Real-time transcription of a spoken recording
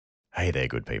Hey there,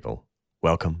 good people.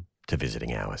 Welcome to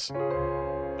Visiting Hours,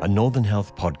 a Northern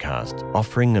Health podcast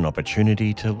offering an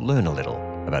opportunity to learn a little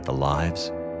about the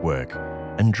lives, work,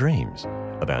 and dreams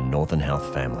of our Northern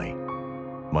Health family.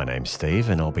 My name's Steve,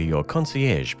 and I'll be your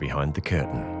concierge behind the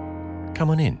curtain. Come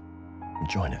on in and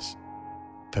join us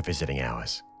for Visiting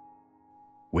Hours.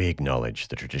 We acknowledge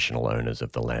the traditional owners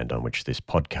of the land on which this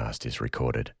podcast is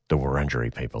recorded, the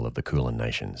Wurundjeri people of the Kulin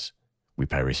Nations. We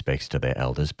pay respects to their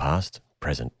elders past,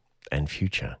 present, and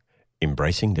future,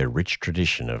 embracing their rich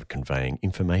tradition of conveying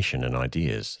information and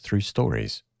ideas through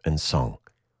stories and song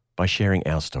by sharing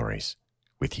our stories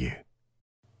with you.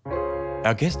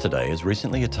 Our guest today has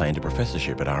recently attained a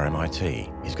professorship at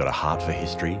RMIT. He's got a heart for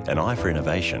history, an eye for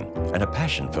innovation, and a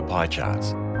passion for pie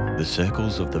charts. The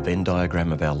circles of the Venn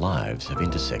diagram of our lives have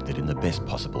intersected in the best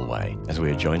possible way, as we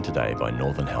are joined today by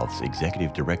Northern Health's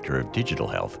Executive Director of Digital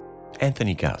Health,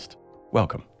 Anthony Gust.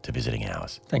 Welcome to Visiting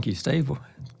Hours. Thank you, Steve.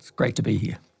 It's great to be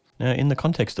here. Now, in the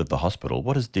context of the hospital,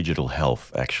 what does digital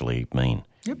health actually mean?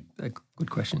 Yep, a good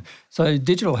question. So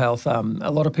digital health, a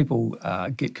lot of people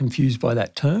get confused by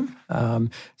that term.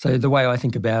 So the way I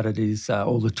think about it is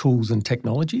all the tools and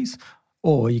technologies,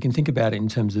 or you can think about it in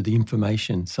terms of the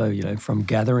information. So, from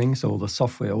gatherings, all the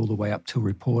software, all the way up to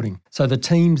reporting. So the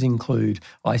teams include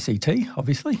ICT,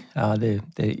 obviously.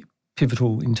 They're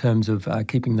pivotal in terms of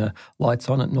keeping the lights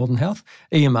on at Northern Health.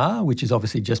 EMR, which has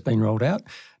obviously just been rolled out.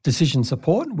 Decision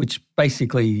support, which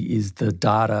basically is the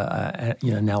data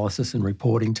analysis and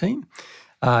reporting team.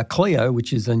 CLEO,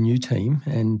 which is a new team,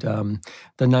 and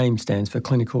the name stands for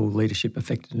Clinical Leadership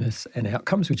Effectiveness and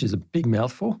Outcomes, which is a big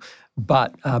mouthful.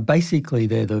 But basically,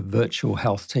 they're the virtual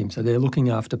health team. So they're looking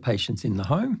after patients in the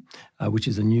home, which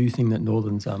is a new thing that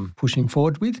Northern's pushing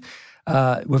forward with.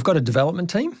 We've got a development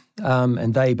team,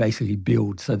 and they basically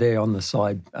build. So they're on the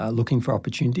side looking for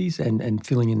opportunities and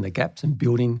filling in the gaps and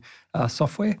building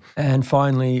software. And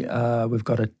finally, we've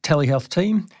got a telehealth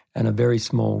team and a very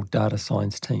small data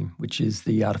science team, which is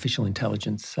the artificial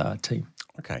intelligence team.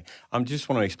 Okay. Just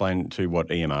want to explain to what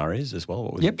EMR is as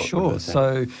well. Sure.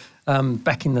 So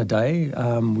back in the day,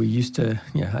 we used to,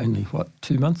 only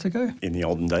 2 months ago? In the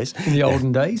olden days? In the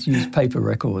olden days, use paper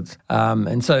records.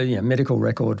 And so, medical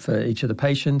record for each of the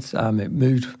patients. It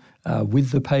moved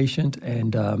with the patient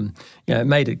and, it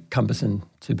made it cumbersome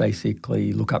to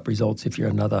basically look up results if you're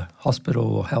another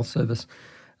hospital or health service.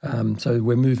 So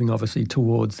we're moving obviously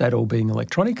towards that all being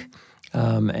electronic.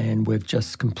 And we've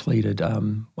just completed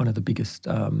one of the biggest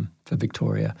for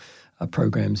Victoria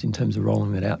programs in terms of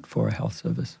rolling that out for a health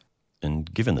service.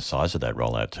 And given the size of that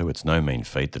rollout too, it's no mean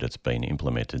feat that it's been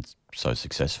implemented so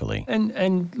successfully.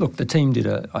 And look, the team did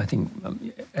I think,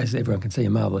 as everyone can see, a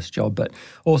marvellous job. But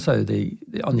also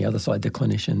on the other side, the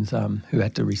clinicians who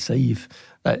had to receive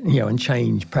that, and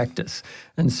change practice.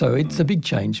 And so it's a big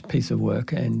change piece of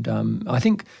work. And I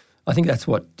think that's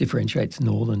what differentiates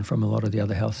Northern from a lot of the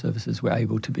other health services. We're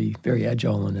able to be very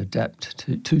agile and adapt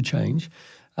to change.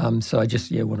 So I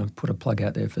just want to put a plug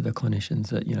out there for the clinicians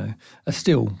that are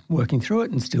still working through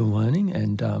it and still learning,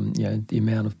 and the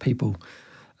amount of people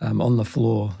on the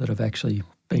floor that have actually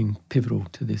been pivotal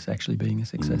to this actually being a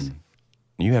success.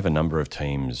 You have a number of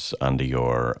teams under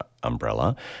your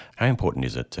umbrella. How important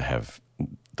is it to have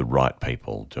the right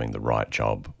people doing the right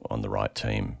job on the right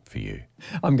team for you?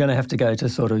 I'm going to have to go to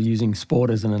sort of using sport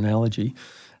as an analogy.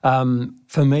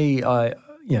 For me, I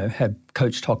have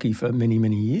coached hockey for many,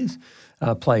 many years,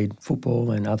 played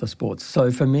football and other sports. So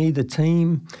for me, the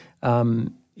team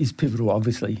is pivotal,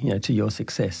 obviously, to your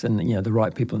success, and the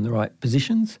right people in the right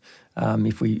positions.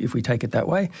 If we take it that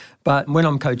way. But when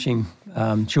I'm coaching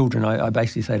children, I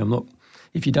basically say to them, look,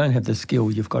 if you don't have the skill,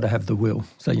 you've got to have the will.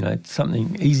 So, it's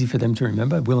something easy for them to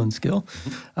remember, will and skill,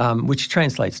 which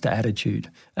translates to attitude.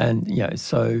 And,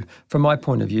 so from my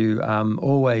point of view,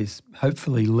 always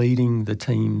hopefully leading the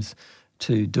teams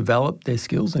to develop their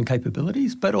skills and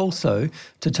capabilities, but also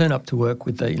to turn up to work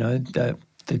with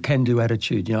the can-do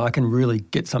attitude. I can really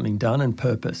get something done and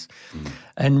purpose.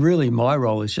 And really my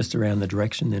role is just around the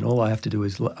direction. Then all I have to do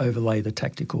is overlay the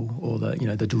tactical or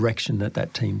the direction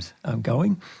that team's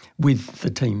going, with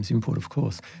the team's input, of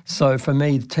course. So for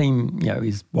me, the team,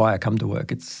 is why I come to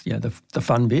work. It's, the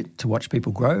fun bit to watch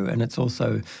people grow, and it's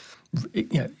also,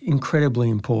 incredibly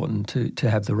important to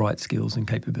have the right skills and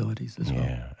capabilities as well.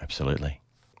 Yeah, absolutely.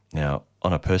 Now,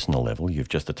 on a personal level, you've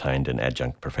just attained an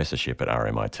adjunct professorship at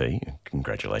RMIT.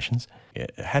 Congratulations.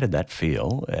 How did that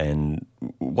feel, and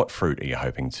what fruit are you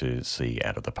hoping to see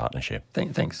out of the partnership?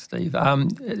 Thanks, Steve. How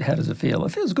does it feel?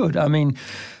 It feels good. I mean,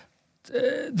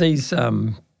 these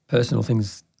personal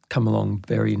things come along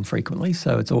very infrequently,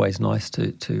 so it's always nice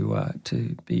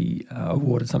to be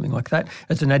awarded something like that.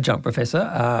 It's an adjunct professor.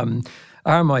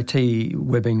 RMIT,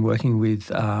 we've been working with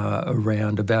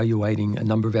around evaluating a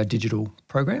number of our digital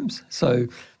programs. So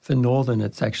for Northern,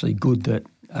 it's actually good that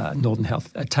Northern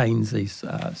Health attains these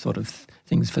sort of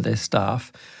things for their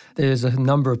staff. There's a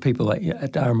number of people at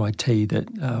RMIT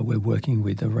that we're working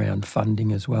with around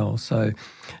funding as well. So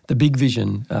the big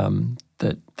vision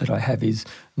that I have is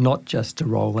not just to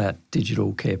roll out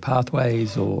digital care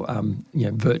pathways or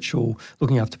virtual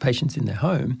looking after patients in their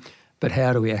home, but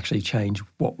how do we actually change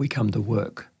what we come to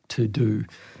work to do?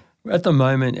 At the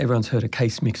moment, everyone's heard of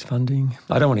case mix funding.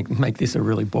 I don't want to make this a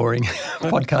really boring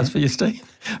podcast for you, Steve,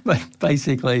 but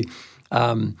basically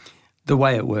the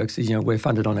way it works is, we're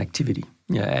funded on activity.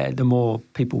 The more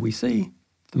people we see,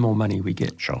 the more money we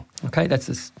get. Sure. Okay, that's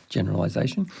a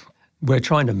generalisation. We're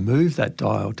trying to move that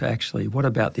dial to actually, what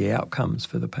about the outcomes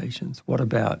for the patients? What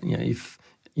about, if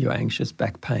you're anxious,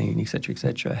 back pain, et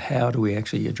cetera, how do we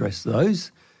actually address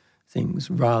those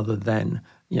things rather than,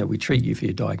 we treat you for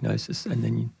your diagnosis and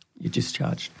then you're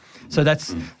discharged. So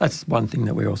that's one thing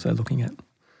that we're also looking at.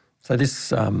 So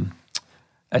this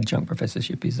adjunct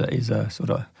professorship is a sort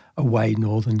of a way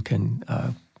Northern can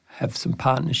have some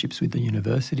partnerships with the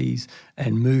universities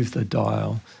and move the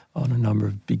dial on a number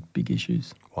of big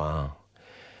issues. Wow.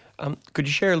 Could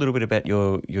you share a little bit about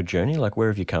your journey? Like, where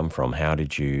have you come from? How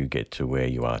did you get to where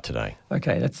you are today?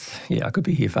 Okay, I could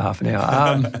be here for half an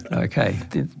hour. Okay.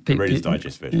 Reader's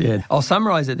Digest version. Yeah. I'll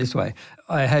summarise it this way.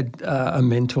 I had a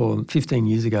mentor 15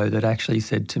 years ago that actually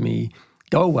said to me,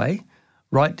 go away,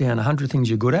 write down 100 things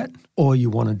you're good at or you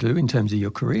want to do in terms of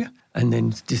your career, and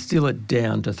then distill it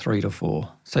down to 3 to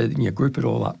 4. So group it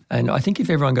all up. And I think if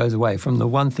everyone goes away from the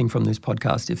one thing from this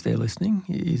podcast, if they're listening,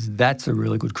 is that's a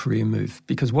really good career move,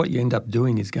 because what you end up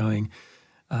doing is going,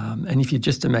 and if you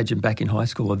just imagine back in high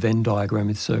school, a Venn diagram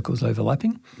with circles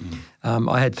overlapping,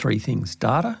 I had 3 things: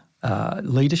 data,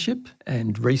 leadership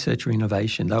and research or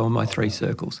innovation. They were my 3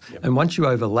 circles. Yep. And once you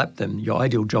overlap them, your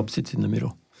ideal job sits in the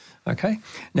middle. Okay?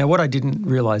 Now, what I didn't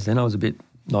realise then, I was a bit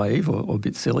naive or a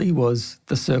bit silly, was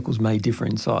the circles may differ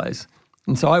in size.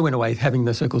 And so I went away having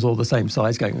the circles all the same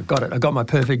size, going, I've got it, I got my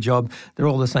perfect job, they're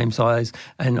all the same size,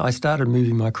 and I started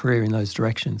moving my career in those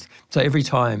directions. So every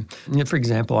time, for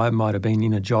example, I might have been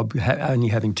in a job only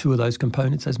having 2 of those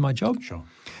components as my job, sure,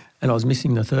 and I was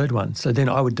missing the 3rd one. So then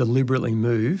I would deliberately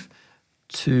move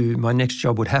to my next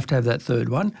job would have to have that 3rd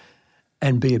one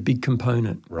and be a big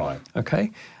component. Right.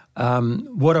 Okay?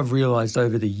 What I've realised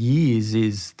over the years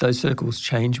is those circles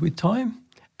change with time,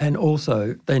 and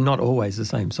also they're not always the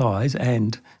same size,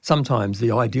 and sometimes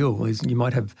the ideal is you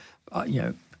might have,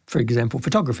 for example,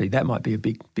 photography, that might be a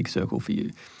big circle for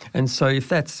you. And so if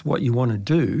that's what you want to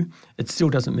do, it still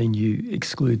doesn't mean you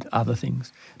exclude other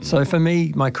things. So for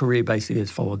me, my career basically has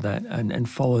followed that and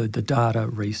followed the data,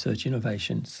 research,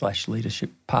 innovation /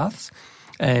 leadership paths.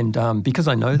 And because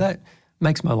I know that,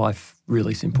 makes my life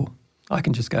really simple. I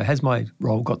can just go, has my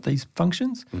role got these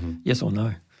functions? Yes or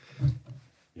no?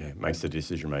 Yeah, it makes the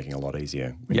decision making a lot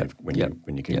easier when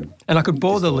you can. Yep. And I could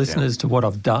bore the listeners to what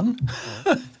I've done,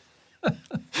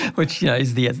 which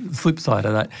is the flip side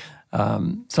of that.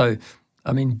 So,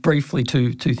 I mean, briefly,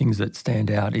 two things that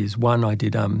stand out is one, I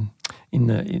did in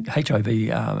the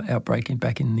HIV outbreak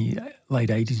back in the late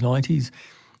 80s, 90s.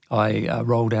 I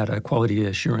rolled out a quality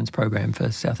assurance program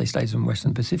for Southeast Asia and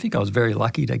Western Pacific. I was very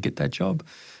lucky to get that job.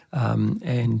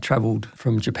 And travelled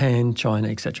from Japan, China,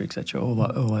 et cetera, all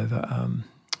over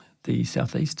the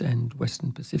Southeast and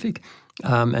Western Pacific,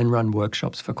 and run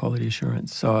workshops for quality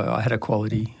assurance. So I had a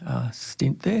quality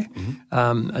stint there.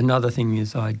 Another thing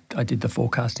is I did the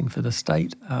forecasting for the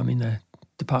state in the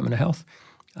Department of Health,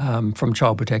 from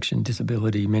child protection,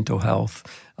 disability, mental health,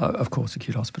 of course,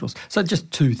 acute hospitals. So just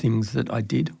 2 things that I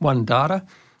did. One, data,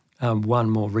 one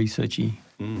more researchy.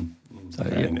 So,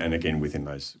 and again, within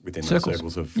those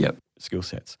circles of skill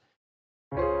sets.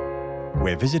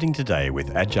 We're visiting today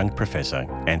with Adjunct Professor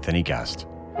Anthony Gust.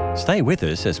 Stay with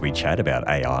us as we chat about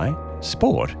AI,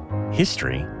 sport,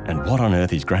 history, and what on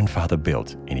earth his grandfather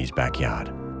built in his backyard.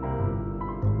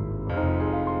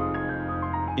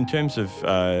 In terms of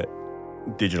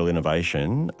digital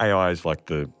innovation, AI is like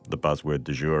the buzzword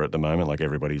du jour at the moment. Like,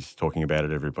 everybody's talking about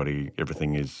it.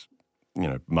 Everything is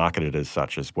marketed as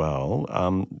such as well.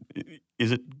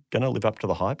 Is it going to live up to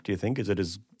the hype, do you think? Is it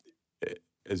as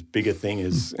big a thing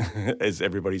as as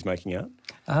everybody's making out?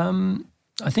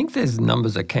 I think there's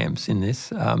numbers of camps in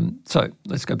this. So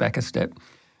let's go back a step.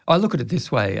 I look at it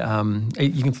this way.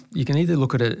 You can either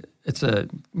look at it, it's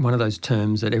one of those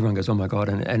terms that everyone goes, oh my God,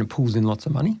 and it pulls in lots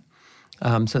of money.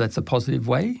 So that's a positive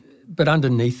way. But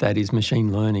underneath that is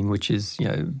machine learning, which is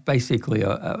basically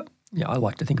I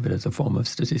like to think of it as a form of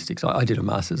statistics. I did a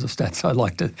master's of stats, so I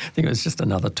like to think it was just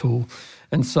another tool.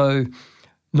 And so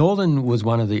Northern was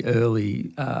one of the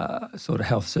early sort of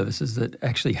health services that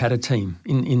actually had a team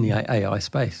in the AI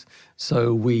space.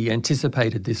 So we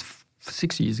anticipated this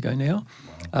 6 years ago now.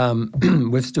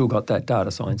 We've still got that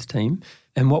data science team.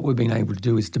 And what we've been able to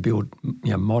do is to build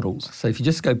models. So if you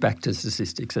just go back to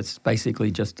statistics, it's basically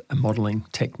just a modelling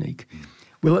technique.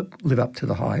 Will it live up to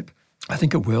the hype? I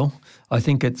think it will. I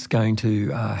think it's going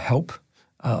to help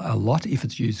a lot if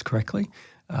it's used correctly.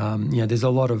 There's a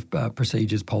lot of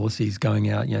procedures, policies going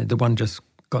out. The one just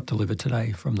got delivered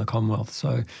today from the Commonwealth.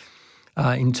 So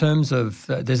in terms of,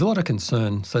 there's a lot of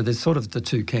concern. So there's sort of the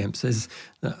two camps.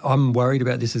 I'm worried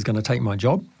about this is going to take my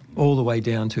job, all the way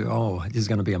down to, this is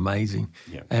going to be amazing.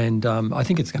 Yeah. And I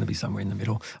think it's going to be somewhere in the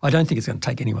middle. I don't think it's going to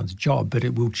take anyone's job, but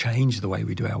it will change the way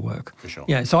we do our work. For sure.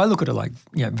 Yeah, so I look at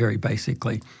it very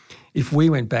basically. If we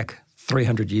went back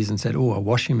 300 years and said, a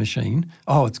washing machine,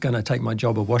 it's going to take my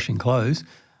job of washing clothes,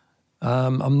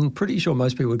 I'm pretty sure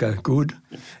most people would go, good.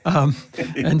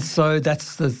 And so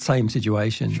that's the same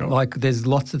situation. Sure. Like there's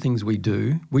lots of things we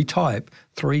do. We type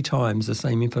 3 times the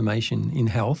same information in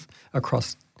health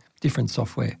across different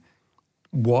software.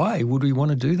 Why would we want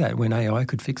to do that when AI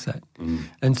could fix that?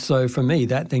 And so for me,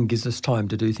 that then gives us time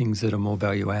to do things that are more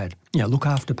value add. Look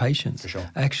after patients. For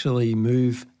sure. Actually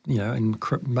move, and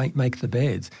make the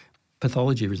beds.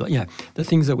 Pathology result. The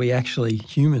things that we actually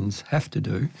humans have to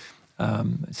do.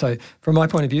 So from my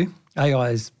point of view, AI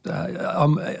is,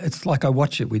 it's like I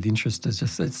watch it with interest. It's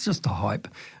just a hype.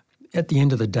 At the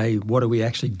end of the day, what are we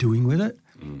actually doing with it?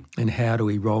 And how do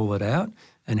we roll it out?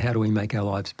 And how do we make our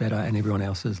lives better and everyone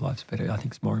else's lives better? I think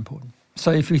it's more important.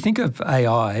 So if we think of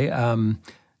AI,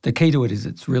 the key to it is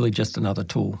it's really just another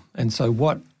tool. And so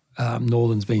what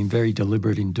Northern's been very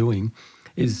deliberate in doing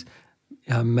is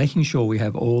making sure we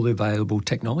have all the available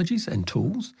technologies and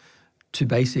tools to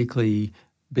basically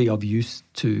be of use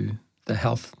to the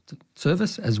health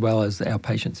service as well as our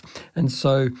patients. And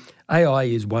so AI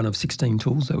is one of 16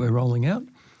 tools that we're rolling out.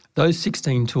 Those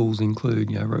 16 tools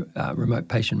include, remote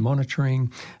patient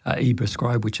monitoring,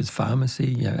 e-prescribe, which is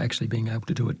pharmacy, actually being able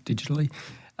to do it digitally,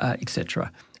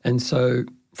 etc. And so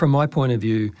from my point of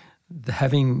view,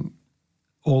 having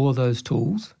all of those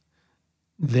tools,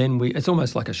 then it's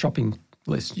almost like a shopping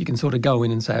list. You can sort of go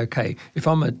in and say, okay, if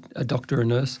I'm a doctor or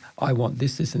nurse, I want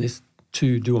this, this and this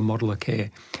to do a model of care.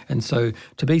 And so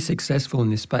to be successful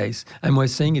in this space, and we're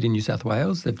seeing it in New South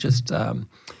Wales, they've just,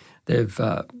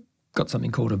 got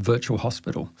something called a virtual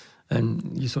hospital,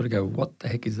 and you sort of go, what the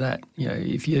heck is that?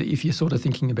 If you're sort of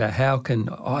thinking about how can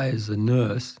I as a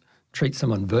nurse treat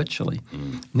someone virtually,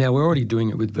 now we're already doing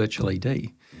it with virtual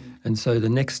ED, and so the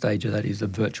next stage of that is a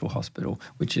virtual hospital,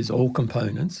 which is all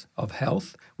components of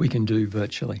health we can do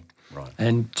virtually. Right.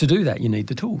 And to do that, you need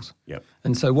the tools. Yep.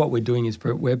 And so what we're doing is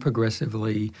we're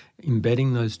progressively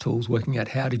embedding those tools, working out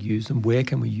how to use them, where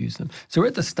can we use them. So we're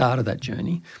at the start of that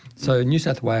journey. So New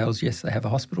South Wales, yes, they have a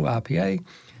hospital, RPA.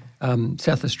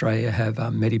 South Australia have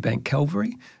Medibank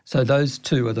Calvary. So those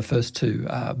two are the first 2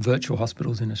 virtual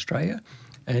hospitals in Australia.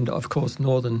 And of course,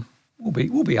 Northern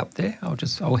will be up there.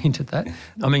 I'll hint at that.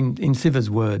 I mean, in Siva's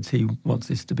words, he wants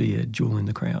this to be a jewel in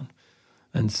the crown.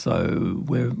 And so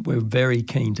we're very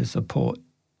keen to support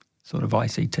sort of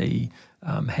ICT,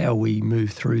 how we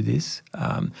move through this.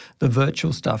 The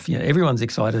virtual stuff, everyone's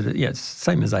excited. It's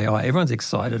same as AI. Everyone's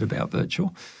excited about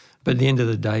virtual. But at the end of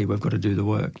the day, we've got to do the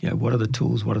work. What are the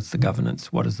tools? What is the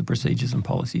governance? What is the procedures and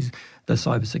policies, the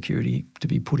cybersecurity to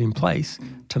be put in place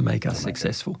to make us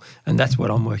successful? And that's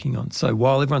what I'm working on. So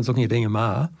while everyone's looking at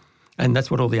EMR, and that's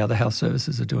what all the other health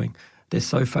services are doing, they're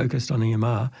so focused on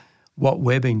EMR. What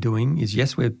we've been doing is,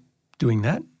 yes, we're doing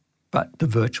that, but the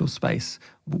virtual space,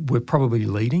 we're probably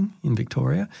leading in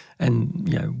Victoria. And,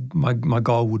 my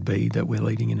goal would be that we're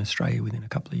leading in Australia within a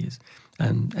couple of years.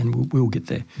 And we'll get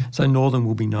there. So Northern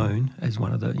will be known as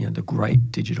one of the, the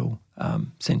great digital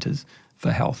centres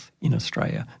for health in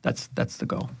Australia. That's the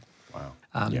goal. Wow.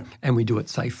 And we do it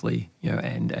safely,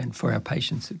 and for our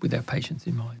patients, with our patients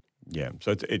in mind. Yeah.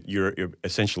 So you're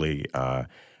essentially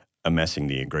amassing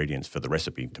the ingredients for the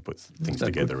recipe to put things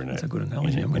together. That's a good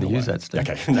analogy. I'm going to use that, Steve.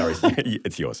 Okay, no worries.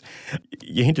 It's yours.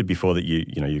 You hinted before that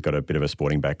you've got a bit of a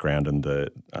sporting background and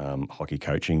the hockey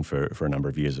coaching for a number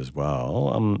of years as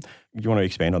well. Do you want to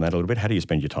expand on that a little bit? How do you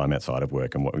spend your time outside of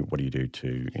work, and what do you do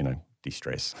to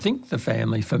de-stress? I think the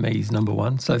family for me is number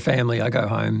one. So family, I go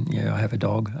home. I have a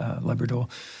dog, Labrador.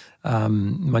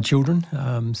 My children.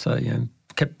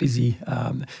 Kept busy,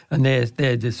 and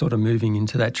they're sort of moving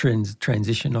into that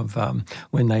transition of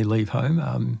when they leave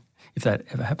home, if that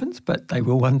ever happens, but they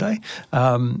will one day.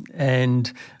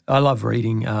 And I love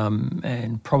reading,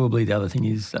 and probably the other thing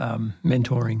is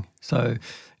mentoring. So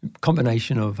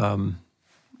combination of I'm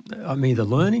either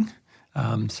learning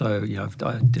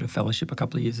I did a fellowship a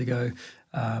couple of years ago,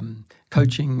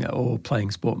 coaching or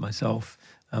playing sport myself,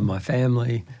 my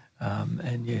family,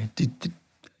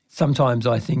 sometimes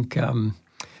I think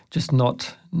just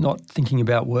not thinking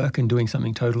about work and doing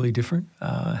something totally different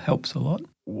helps a lot.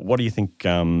 What do you think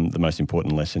the most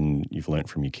important lesson you've learnt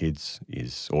from your kids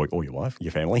is, or your wife,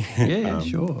 your family? Yeah,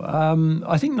 sure.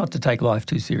 I think not to take life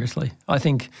too seriously. I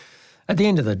think at the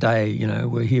end of the day,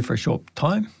 we're here for a short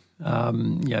time.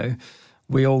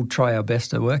 We all try our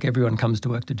best at work. Everyone comes to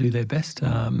work to do their best.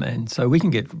 And so we can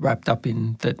get wrapped up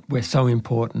in that we're so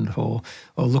important or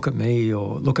look at me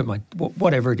or look at my,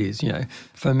 whatever it is,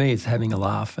 For me, it's having a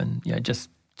laugh and, just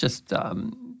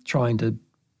trying to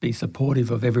be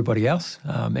supportive of everybody else.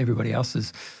 Everybody else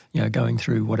is, going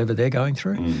through whatever they're going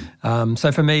through.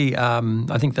 So for me,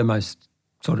 I think the most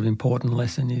sort of important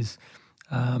lesson is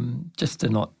just to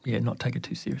not take it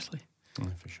too seriously.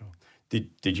 For sure.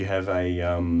 Did you have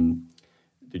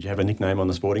a nickname on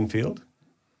the sporting field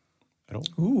at all?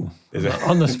 Ooh,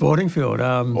 on the sporting field.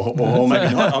 Or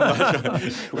maybe not. I'm not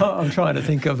sure. I'm trying to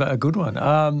think of a good one.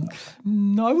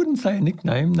 No, I wouldn't say a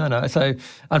nickname. No. So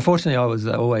unfortunately, I was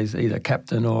always either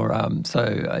captain or so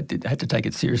I had to take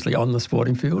it seriously on the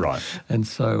sporting field. Right. And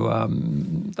so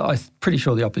I'm pretty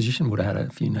sure the opposition would have had a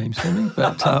few names for me,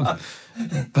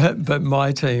 but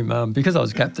my team, because I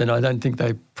was captain, I don't think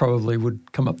they probably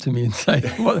would come up to me and say,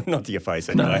 well, not to your face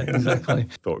anyway. No, exactly.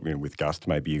 Thought with Gust,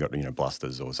 maybe you got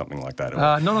blusters or something like that.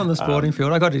 Not on the sporting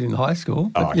field. I got it in high school.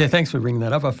 But okay. Yeah, thanks for bringing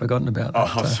that up. I've forgotten about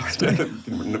that. Oh, sorry.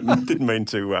 Didn't mean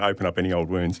to open up any old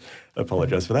wounds. I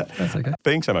apologise for that. That's okay.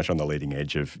 Being so much on the leading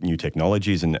edge of new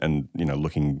technologies and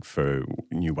looking for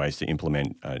new ways to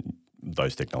implement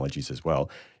those technologies as well.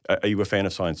 Are you a fan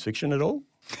of science fiction at all?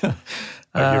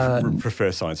 You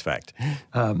prefer science fact?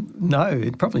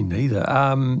 No, probably neither.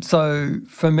 So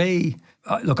for me,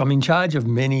 look, I'm in charge of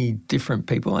many different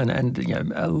people, and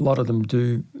a lot of them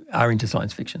are into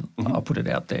science fiction. Mm-hmm. I'll put it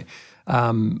out there.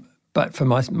 But for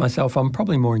myself, I'm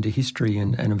probably more into history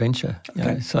and adventure.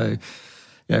 Okay. So.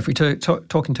 Yeah, if we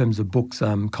talk in terms of books,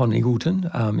 Con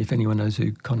Eagleton, if anyone knows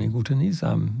who Con Eagleton is,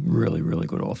 really, really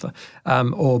good author.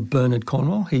 Or Bernard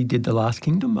Cornwell, he did The Last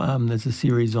Kingdom. There's a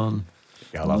series on...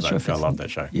 Yeah, I love that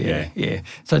show. Yeah.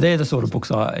 So they're the sort of books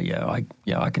I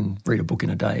can read a book in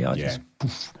a day.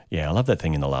 Yeah, I love that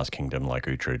thing in The Last Kingdom, like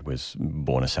Uhtred was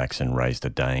born a Saxon, raised a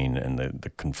Dane, and the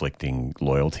conflicting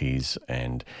loyalties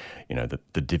and,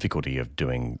 the difficulty of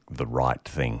doing the right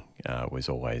thing was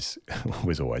always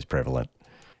prevalent.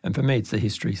 And for me, it's the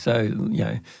history. So,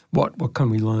 what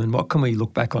can we learn? What can we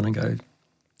look back on and go,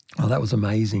 oh, that was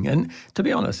amazing? And to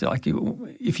be honest,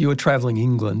 if you were travelling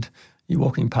England, you're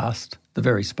walking past the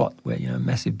very spot where,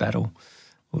 massive battle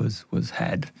was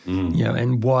had,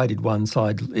 and why did one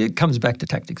side, it comes back to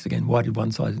tactics again, why did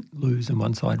one side lose and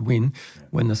one side win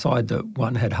when the side that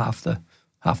won had half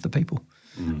the people?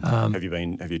 Have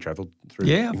you travelled through?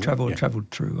 Yeah, I've travelled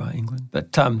through England.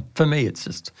 But for me, it's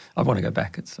just, I want to go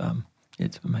back. It's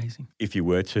amazing. If you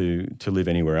were to live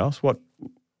anywhere else, what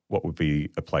would be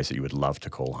a place that you would love to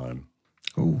call home?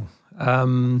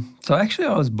 So actually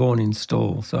I was born in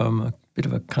Stawell, so I'm a bit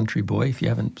of a country boy. If you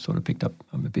haven't sort of picked up,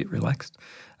 I'm a bit relaxed.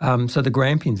 So the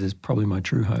Grampians is probably my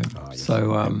true home. Oh, yes.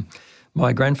 So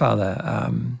my grandfather,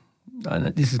 and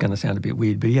this is going to sound a bit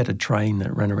weird, but he had a train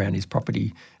that ran around his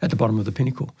property at the bottom of the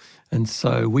Pinnacle. And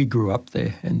so we grew up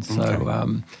there. And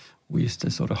so we used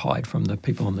to sort of hide from the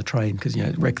people on the train because,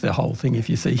 wreck the whole thing if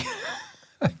you see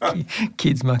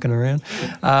kids mucking around.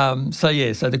 So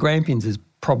the Grampians is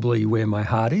probably where my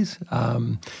heart is.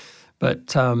 But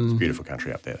it's a beautiful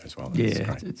country up there as well.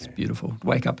 It's beautiful.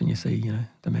 Wake up and you see,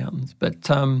 the mountains. But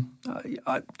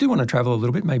I do want to travel a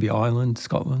little bit, maybe Ireland,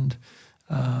 Scotland.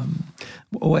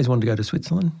 Always wanted to go to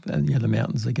Switzerland, the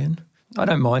mountains again. I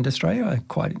don't mind Australia. I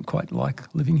quite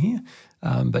like living here.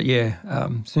 But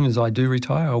as soon as I do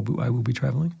retire, I will be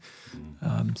travelling.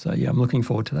 I'm looking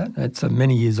forward to that. It's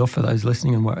many years off for those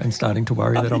listening and starting to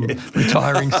worry that I'm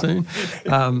retiring soon.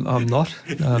 I'm not.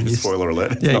 Spoiler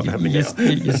alert, it's not happening now.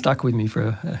 You're stuck with me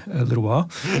for a little while.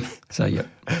 So, yeah.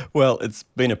 Well, it's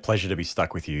been a pleasure to be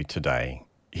stuck with you today.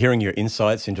 Hearing your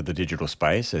insights into the digital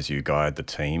space as you guide the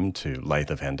team to lay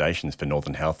the foundations for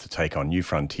Northern Health to take on new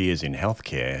frontiers in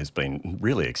healthcare has been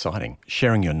really exciting.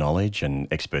 Sharing your knowledge and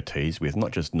expertise with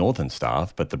not just Northern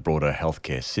staff, but the broader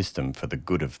healthcare system for the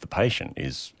good of the patient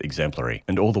is exemplary.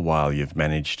 And all the while you've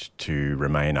managed to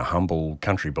remain a humble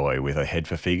country boy with a head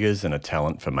for figures and a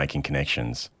talent for making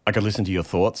connections. I could listen to your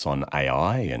thoughts on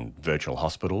AI and virtual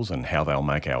hospitals and how they'll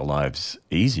make our lives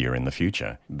easier in the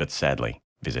future. But sadly,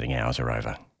 visiting hours are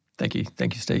over. Thank you,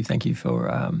 Steve. Thank you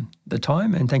for the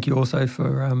time, and thank you also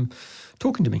for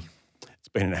talking to me. It's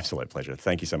been an absolute pleasure.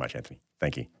 Thank you so much, Anthony.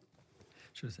 Thank you.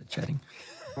 Should have said chatting.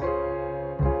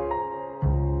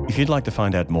 If you'd like to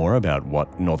find out more about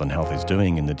what Northern Health is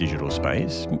doing in the digital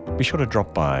space, be sure to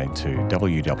drop by to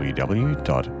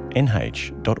www.nh.org.au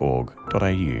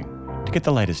to get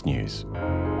the latest news.